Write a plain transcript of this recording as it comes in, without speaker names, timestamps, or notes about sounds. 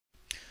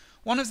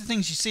One of the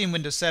things you see in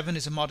Windows 7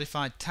 is a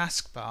modified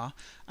taskbar,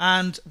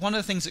 and one of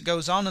the things that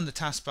goes on in the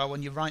taskbar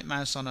when you right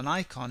mouse on an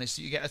icon is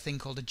that you get a thing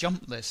called a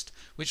jump list,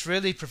 which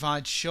really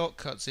provides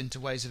shortcuts into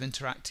ways of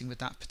interacting with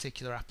that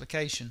particular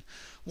application.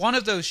 One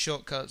of those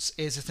shortcuts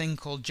is a thing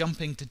called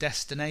jumping to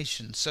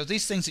destinations. So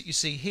these things that you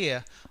see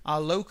here are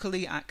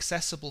locally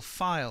accessible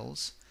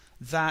files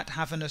that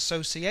have an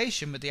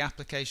association with the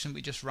application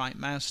we just right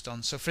moused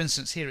on. So for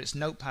instance here it's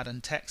notepad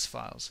and text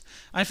files,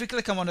 and if we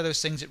click on one of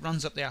those things it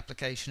runs up the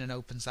application and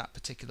opens that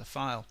particular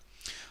file.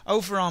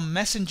 Over on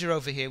Messenger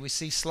over here we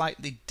see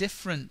slightly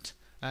different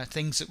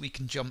things that we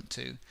can jump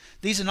to.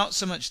 These are not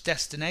so much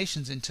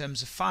destinations in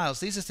terms of files,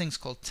 these are things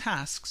called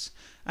tasks,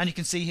 and you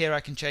can see here I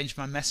can change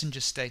my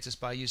Messenger status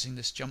by using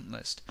this jump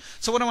list.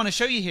 So what I want to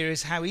show you here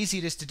is how easy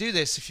it is to do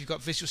this if you've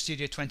got Visual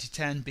Studio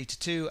 2010 Beta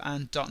 2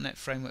 and .NET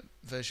Framework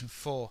version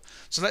 4.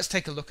 So let's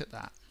take a look at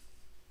that.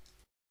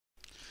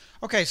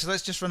 Okay, so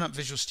let's just run up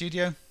Visual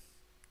Studio,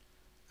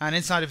 and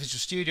inside of Visual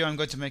Studio I'm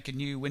going to make a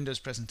new Windows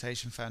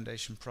Presentation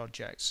Foundation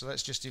project. So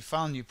let's just do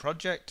File, New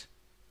Project,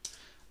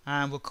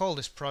 and we'll call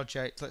this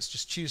project, let's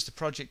just choose the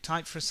project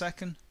type for a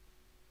second.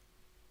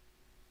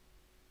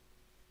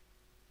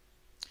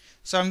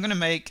 So I'm going to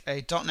make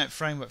a .NET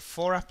Framework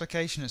 4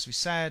 application, as we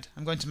said.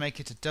 I'm going to make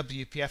it a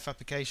WPF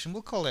application.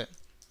 We'll call it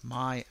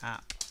My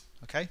App.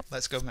 Okay,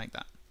 let's go make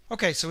that.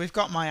 Okay, so we've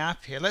got My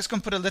App here. Let's go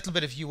and put a little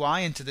bit of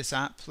UI into this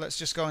app. Let's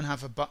just go and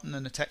have a button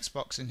and a text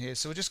box in here.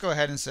 So we'll just go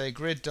ahead and say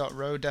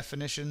grid.row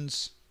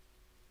definitions,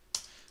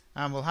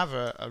 and we'll have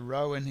a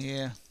row in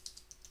here.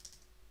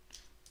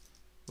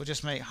 We'll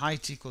just make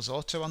height equals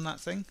auto on that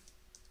thing,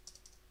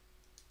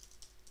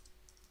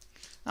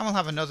 and we'll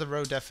have another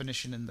row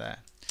definition in there.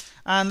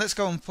 And let's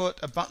go and put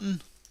a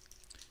button,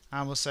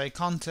 and we'll say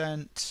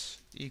content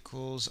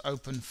equals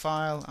open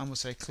file, and we'll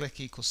say click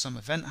equals some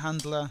event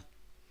handler,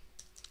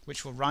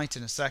 which we'll write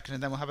in a second,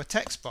 and then we'll have a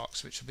text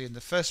box which will be in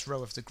the first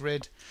row of the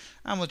grid,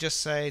 and we'll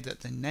just say that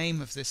the name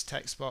of this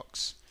text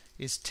box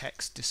is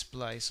text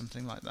display,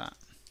 something like that.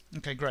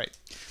 Okay, great.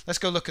 Let's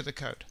go look at the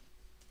code.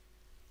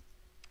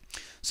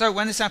 So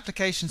when this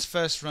application's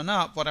first run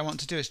up, what I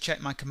want to do is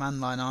check my command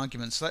line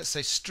arguments. So let's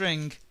say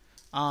string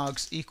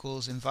args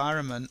equals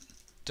environment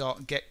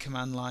dot get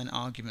command line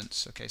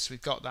arguments. Okay, so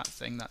we've got that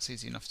thing, that's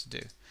easy enough to do.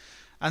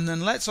 And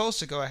then let's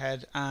also go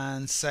ahead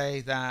and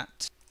say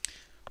that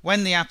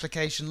when the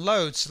application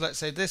loads, so let's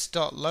say this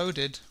dot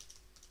loaded,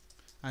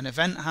 an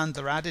event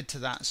handler added to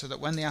that, so that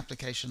when the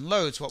application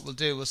loads, what we'll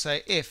do, we'll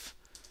say if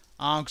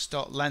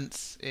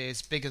args.length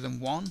is bigger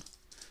than 1,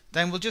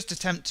 then we'll just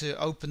attempt to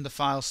open the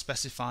file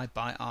specified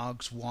by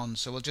args1.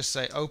 So we'll just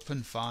say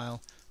open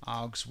file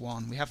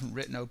args1. We haven't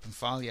written open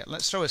file yet.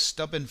 Let's throw a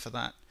stub in for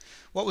that.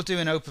 What we'll do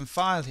in open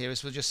file here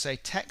is we'll just say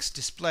text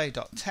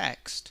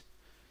display.text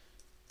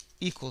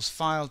equals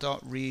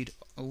file.read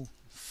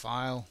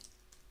file.read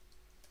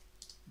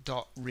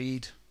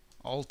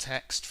all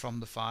text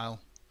from the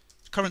file.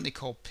 It's currently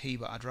called P,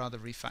 but I'd rather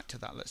refactor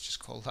that. Let's just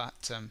call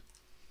that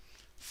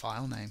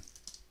file name.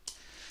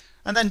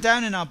 And then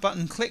down in our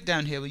button click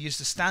down here, we'll use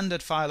the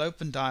standard file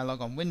open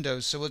dialog on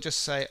Windows. So we'll just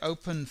say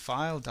open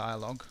file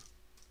dialog.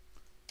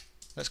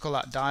 Let's call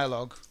that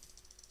dialog.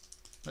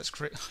 I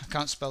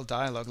can't spell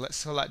dialog.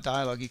 Let's call that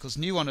dialog equals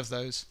new one of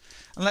those.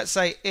 And let's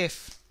say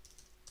if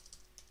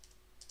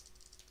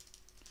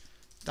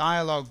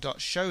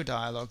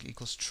dialog.showDialog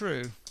equals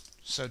true.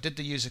 So did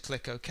the user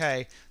click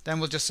OK? Then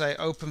we'll just say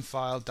open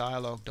file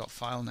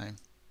dialog.filename.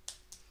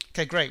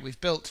 Okay, great. We've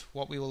built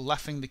what we will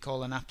laughingly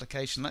call an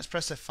application. Let's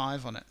press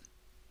F5 on it.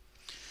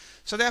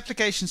 So the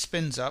application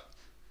spins up,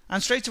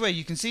 and straight away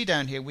you can see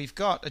down here we've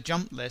got a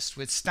jump list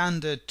with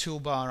standard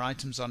toolbar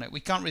items on it. We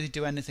can't really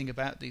do anything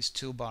about these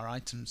toolbar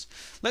items.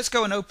 Let's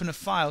go and open a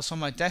file. So on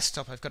my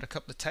desktop I've got a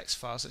couple of text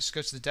files. Let's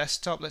go to the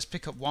desktop. Let's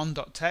pick up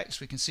one.txt.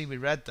 We can see we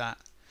read that.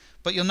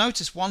 But you'll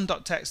notice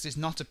one.txt is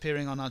not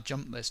appearing on our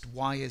jump list.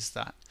 Why is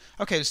that?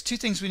 Okay, there's two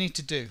things we need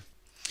to do.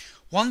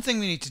 One thing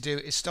we need to do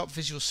is stop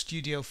Visual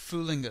Studio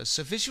fooling us.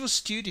 So Visual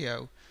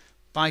Studio,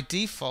 by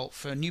default,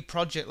 for a new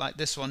project like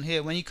this one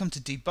here, when you come to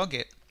debug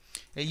it,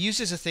 it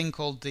uses a thing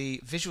called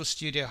the Visual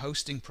Studio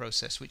hosting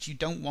process, which you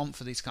don't want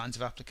for these kinds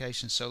of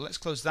applications. So let's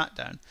close that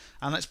down,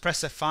 and let's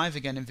press F5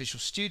 again in Visual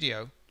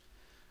Studio,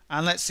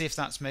 and let's see if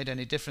that's made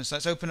any difference.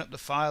 Let's open up the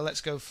file.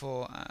 Let's go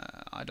for,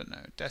 I don't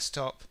know,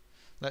 desktop.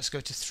 Let's go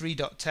to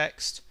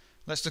 3.txt.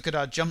 Let's look at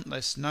our jump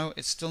list. No,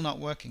 it's still not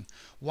working.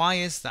 Why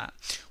is that?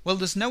 Well,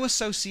 there's no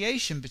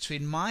association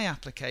between my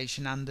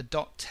application and the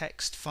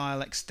 .txt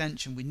file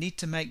extension. We need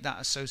to make that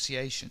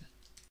association.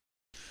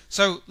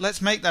 So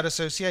let's make that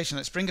association.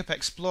 Let's bring up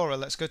Explorer.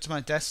 Let's go to my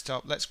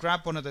desktop. Let's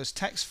grab one of those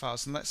text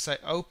files and let's say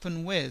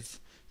open with,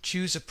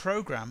 choose a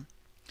program.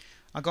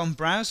 I'll go and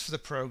browse for the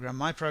program.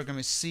 My program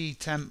is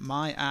ctemp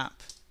my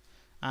app,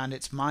 and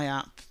it's my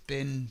app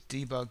bin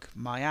debug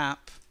my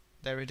app.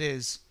 There it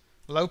is.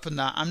 We'll open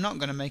that. I'm not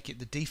going to make it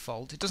the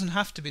default. It doesn't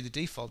have to be the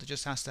default. It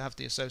just has to have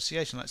the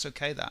association. Let's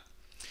OK that.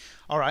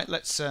 Alright,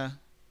 let's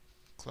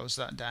close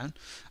that down.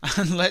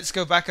 And let's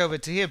go back over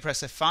to here,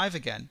 press F5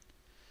 again.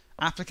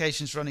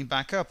 application's running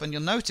back up, and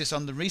you'll notice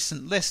on the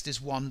recent list is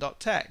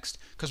 1.txt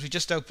because we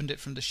just opened it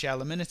from the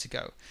shell a minute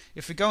ago.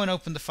 If we go and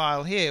open the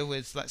file here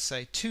with, let's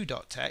say,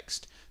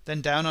 2.txt,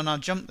 then down on our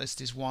jump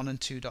list is 1 and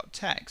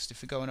 2.txt.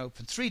 If we go and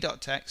open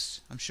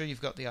 3.txt, I'm sure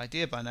you've got the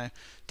idea by now,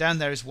 down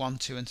there is 1,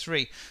 2 and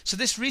 3. So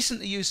this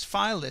recently used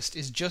file list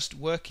is just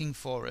working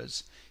for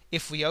us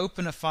if we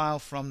open a file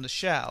from the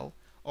shell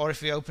or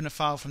if we open a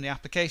file from the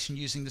application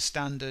using the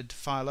standard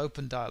file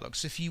open dialog.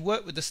 So if you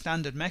work with the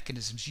standard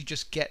mechanisms, you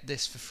just get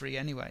this for free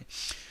anyway.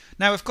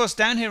 Now, of course,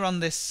 down here on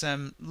this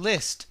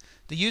list,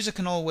 the user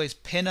can always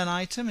pin an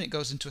item, and it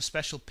goes into a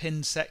special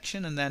pin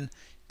section, and then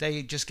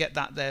they just get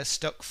that there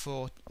stuck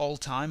for all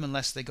time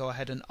unless they go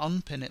ahead and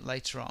unpin it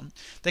later on.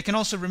 They can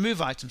also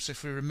remove items. So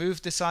if we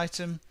remove this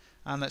item,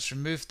 and let's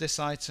remove this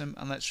item,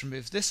 and let's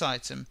remove this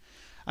item,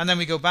 and then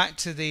we go back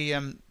to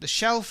the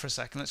shell for a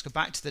second. Let's go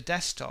back to the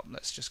desktop.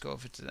 Let's just go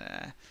over to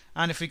there.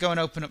 And if we go and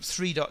open up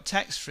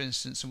 3.txt, for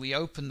instance, and we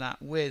open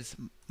that with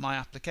my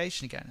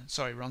application again.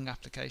 Sorry, wrong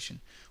application.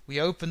 We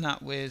open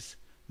that with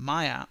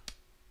my app.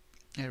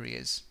 Here he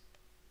is.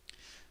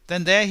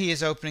 Then there he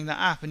is opening that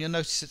app, and you'll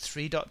notice that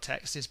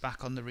 3.txt is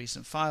back on the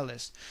recent file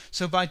list.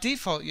 So by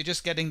default, you're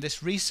just getting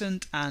this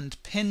recent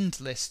and pinned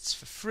lists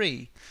for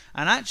free.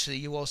 And actually,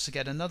 you also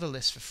get another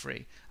list for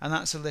free, and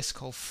that's a list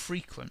called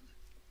frequent.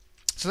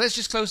 So let's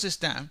just close this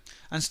down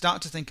and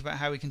start to think about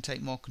how we can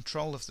take more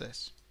control of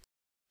this.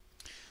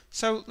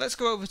 So let's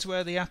go over to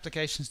where the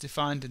application is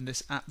defined in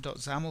this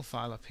app.xaml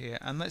file up here,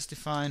 and let's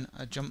define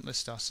a jump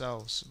list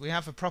ourselves. We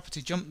have a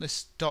property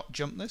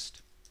jumplist.jumplist,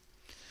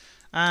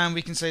 and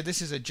we can say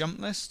this is a jump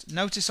list.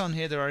 Notice on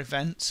here there are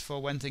events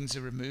for when things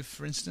are removed,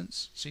 for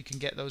instance, so you can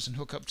get those and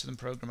hook up to them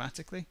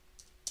programmatically.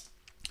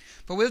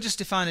 But we'll just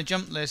define a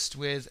jump list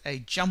with a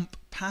jump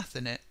path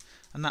in it,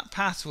 and that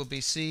path will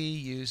be C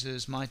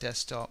users my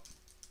desktop.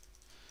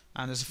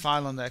 And there's a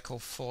file on there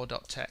called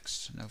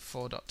 4.txt. No,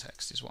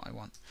 4.txt is what I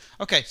want.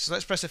 Okay, so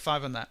let's press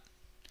F5 on that.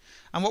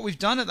 And what we've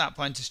done at that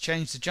point is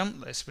change the jump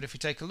list, but if we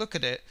take a look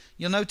at it,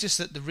 you'll notice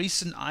that the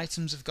recent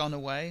items have gone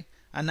away,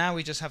 and now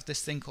we just have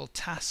this thing called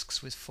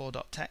tasks with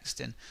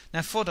 4.txt in. Now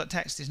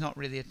 4.txt is not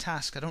really a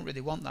task. I don't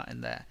really want that in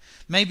there.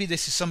 Maybe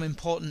this is some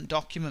important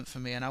document for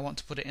me and I want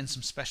to put it in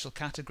some special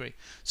category.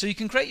 So you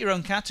can create your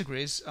own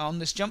categories. On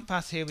this jump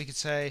path here we could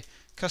say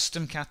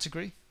custom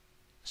category.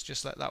 Let's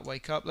just let that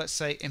wake up. Let's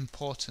say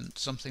important,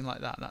 something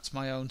like that. That's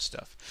my own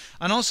stuff.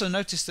 And also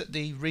notice that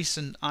the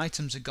recent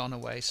items have gone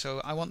away, so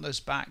I want those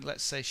back.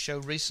 Let's say show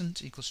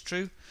recent equals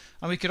true.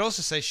 And we could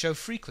also say show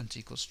frequent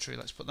equals true.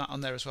 Let's put that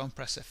on there as well and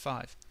press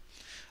F5.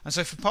 And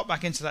so if we pop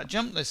back into that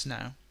jump list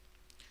now,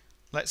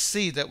 let's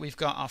see that we've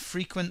got our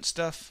frequent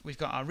stuff, we've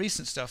got our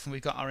recent stuff, and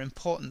we've got our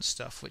important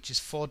stuff, which is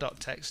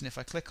 4.txt. And if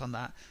I click on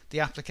that,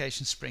 the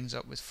application springs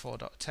up with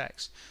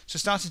 4.txt. So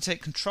starting to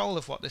take control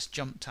of what this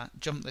jump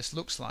list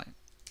looks like.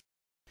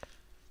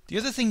 The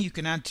other thing you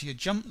can add to your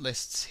jump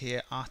lists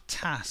here are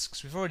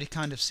tasks. We've already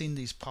kind of seen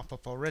these pop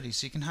up already,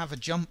 so you can have a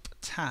jump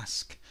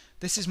task.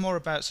 This is more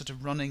about sort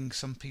of running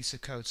some piece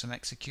of code, some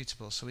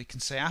executable. So we can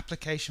say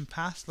application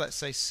path, let's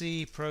say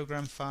C,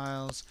 program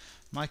files,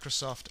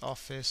 Microsoft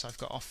Office, I've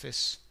got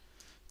Office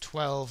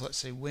 12, let's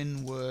say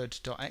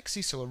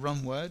winword.exe, so a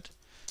run word.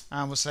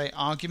 And we'll say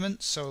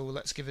argument, so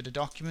let's give it a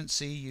document,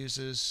 C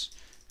users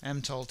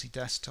mtolty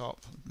desktop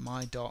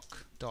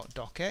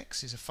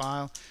mydoc.docx is a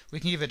file. We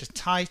can give it a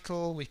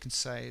title, we can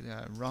say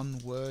run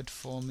word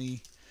for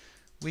me.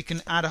 We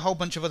can add a whole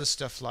bunch of other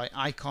stuff like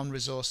icon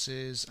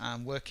resources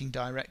and working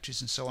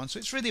directories and so on. So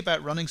it's really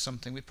about running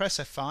something. We press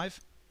F5. We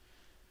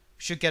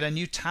should get a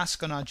new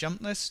task on our jump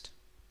list.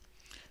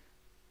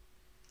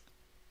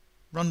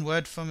 Run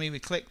Word for me, we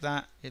click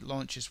that, it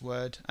launches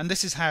Word. And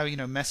this is how,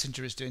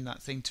 Messenger is doing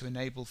that thing to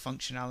enable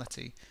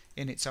functionality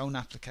in its own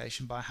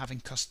application by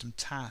having custom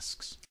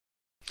tasks.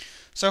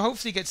 So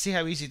hopefully you get to see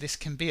how easy this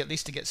can be, at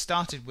least to get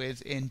started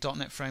with in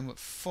 .NET Framework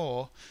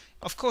 4.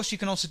 Of course you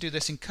can also do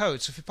this in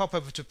code, so if you pop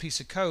over to a piece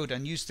of code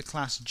and use the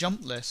class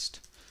jumplist,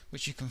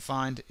 which you can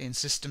find in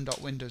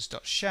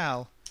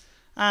system.windows.shell,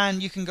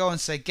 and you can go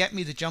and say get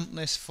me the jump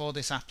list for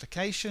this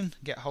application,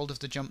 get hold of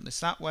the jump list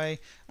that way,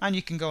 and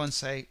you can go and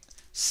say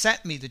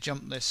set me the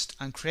jump list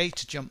and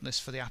create a jump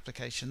list for the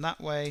application that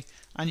way,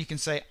 and you can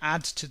say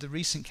add to the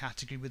recent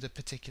category with a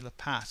particular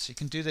path. So you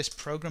can do this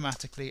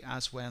programmatically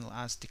as well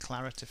as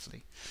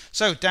declaratively.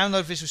 So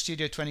download Visual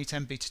Studio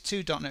 2010 Beta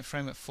 2, .NET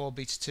Framework 4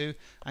 Beta 2,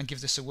 and give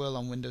this a whirl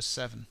on Windows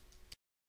 7.